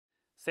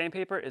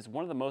Sandpaper is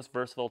one of the most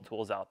versatile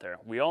tools out there.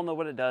 We all know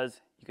what it does.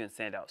 You can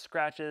sand out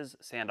scratches,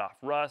 sand off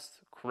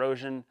rust,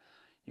 corrosion.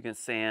 You can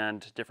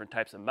sand different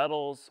types of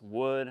metals,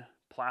 wood,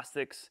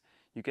 plastics.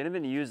 You can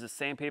even use the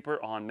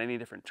sandpaper on many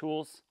different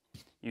tools.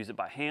 Use it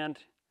by hand,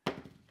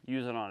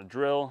 use it on a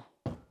drill.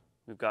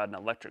 We've got an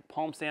electric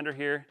palm sander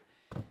here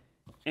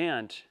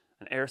and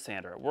an air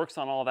sander. It works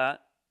on all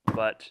that,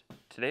 but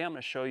today I'm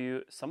going to show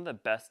you some of the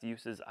best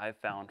uses I've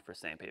found for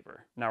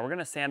sandpaper. Now we're going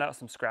to sand out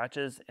some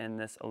scratches in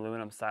this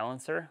aluminum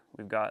silencer.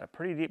 We've got a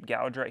pretty deep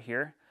gouge right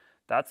here.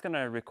 That's going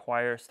to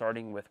require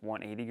starting with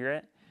 180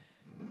 grit,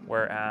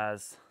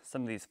 whereas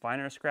some of these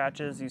finer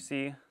scratches you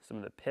see, some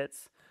of the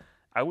pits,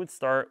 I would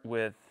start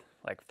with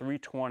like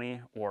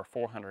 320 or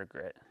 400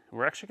 grit.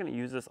 We're actually going to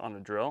use this on a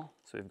drill.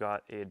 So we've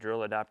got a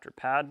drill adapter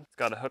pad. It's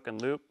got a hook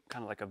and loop,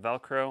 kind of like a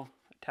Velcro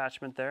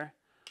attachment there.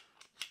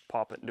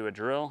 Pop it into a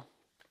drill.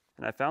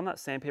 And I found that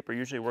sandpaper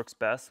usually works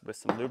best with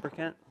some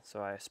lubricant.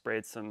 So I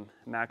sprayed some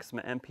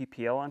Maxima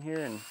MPPL on here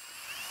and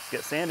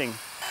get sanding.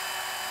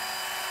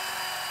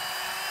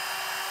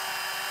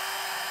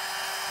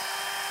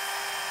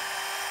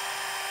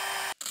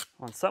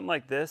 On something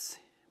like this,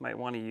 you might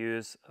want to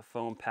use a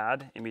foam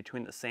pad in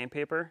between the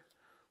sandpaper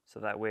so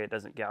that way it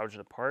doesn't gouge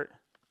it apart.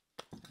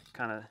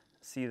 Kind of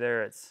see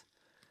there it's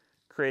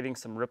creating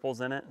some ripples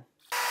in it.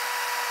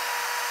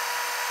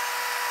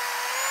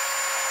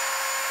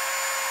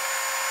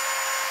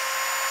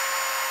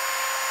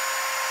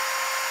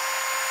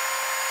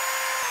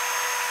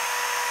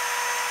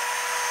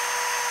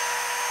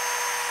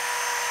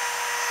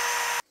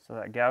 So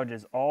that gouge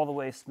is all the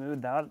way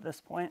smoothed out at this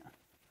point.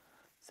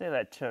 Say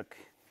that took,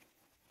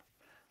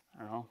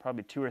 I don't know,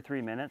 probably 2 or 3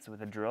 minutes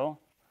with a drill,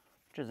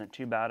 which isn't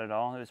too bad at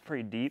all. It was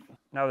pretty deep.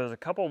 Now there's a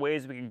couple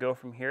ways we could go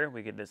from here.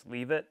 We could just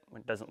leave it.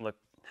 It doesn't look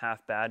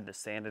half bad,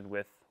 just sanded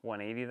with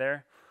 180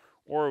 there.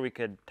 Or we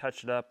could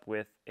touch it up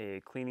with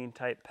a cleaning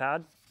type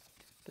pad.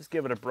 Just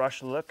give it a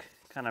brush look,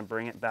 kind of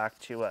bring it back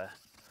to a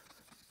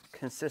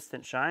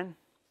consistent shine.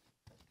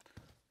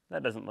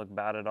 That doesn't look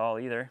bad at all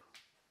either.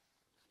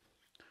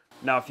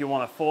 Now if you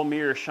want a full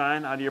mirror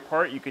shine out of your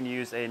part, you can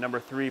use a number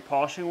 3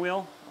 polishing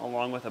wheel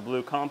along with a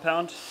blue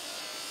compound.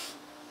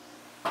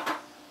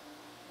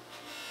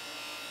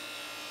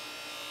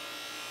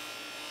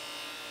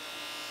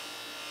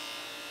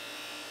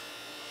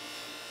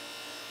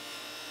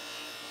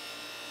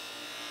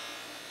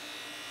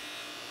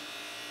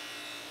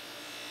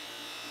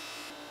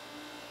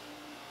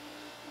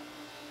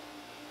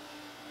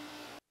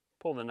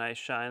 Pulled a nice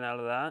shine out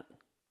of that,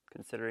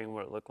 considering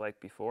what it looked like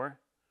before.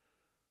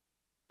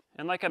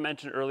 And like I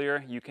mentioned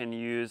earlier, you can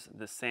use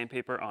the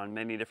sandpaper on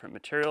many different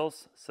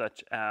materials,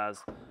 such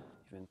as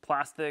even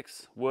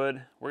plastics,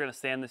 wood. We're going to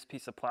sand this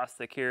piece of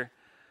plastic here.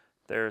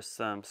 There's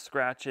some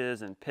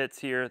scratches and pits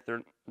here.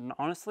 They're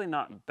honestly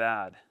not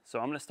bad. So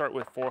I'm going to start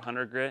with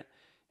 400 grit.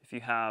 If you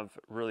have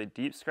really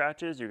deep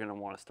scratches, you're going to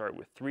want to start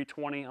with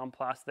 320 on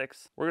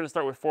plastics. We're going to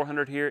start with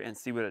 400 here and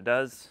see what it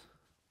does.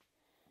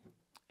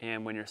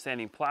 And when you're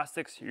sanding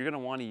plastics, you're going to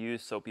want to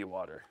use soapy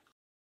water.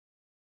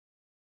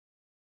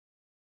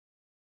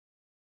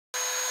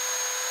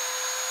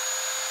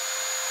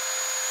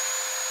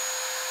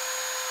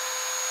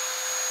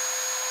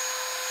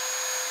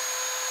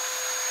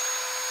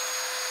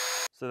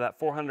 So that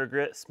 400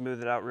 grit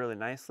smoothed it out really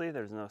nicely.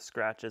 There's no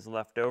scratches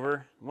left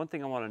over. One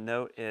thing I want to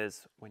note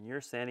is when you're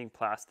sanding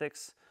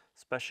plastics,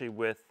 especially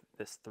with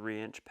this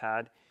 3-inch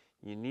pad,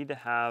 you need to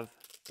have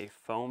a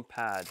foam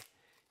pad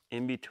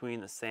in between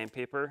the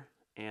sandpaper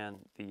and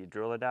the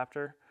drill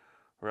adapter,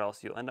 or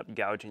else you'll end up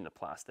gouging the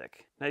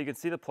plastic. Now you can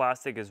see the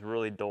plastic is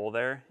really dull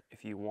there.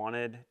 If you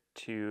wanted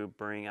to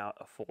bring out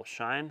a full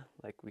shine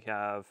like we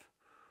have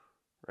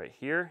right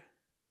here,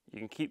 you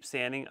can keep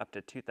sanding up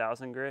to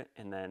 2000 grit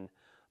and then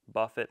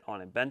buff it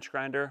on a bench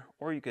grinder,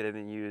 or you could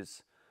even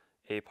use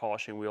a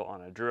polishing wheel on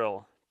a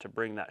drill to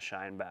bring that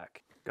shine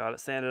back. Got it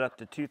sanded up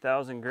to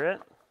 2000 grit.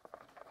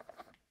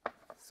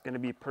 It's going to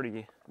be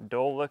pretty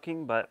dull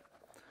looking, but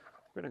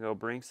we're going to go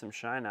bring some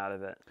shine out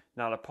of it.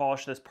 Now to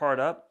polish this part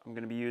up, I'm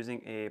going to be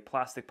using a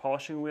plastic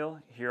polishing wheel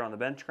here on the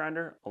bench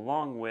grinder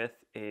along with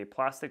a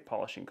plastic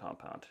polishing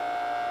compound.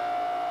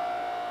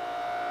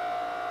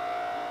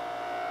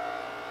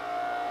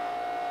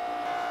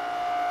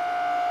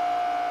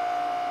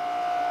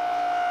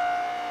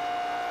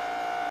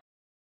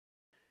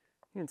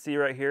 You can see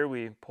right here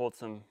we pulled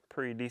some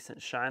pretty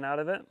decent shine out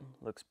of it.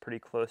 Looks pretty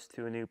close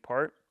to a new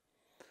part.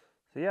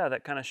 So yeah,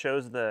 that kind of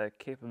shows the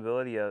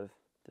capability of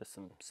just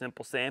some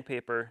simple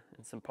sandpaper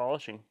and some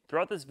polishing.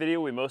 Throughout this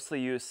video we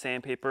mostly use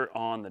sandpaper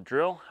on the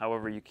drill.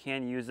 However, you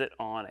can use it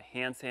on a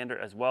hand sander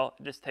as well.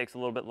 It just takes a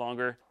little bit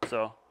longer.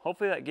 So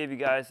hopefully that gave you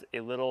guys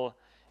a little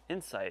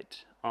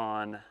insight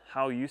on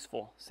how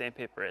useful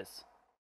sandpaper is.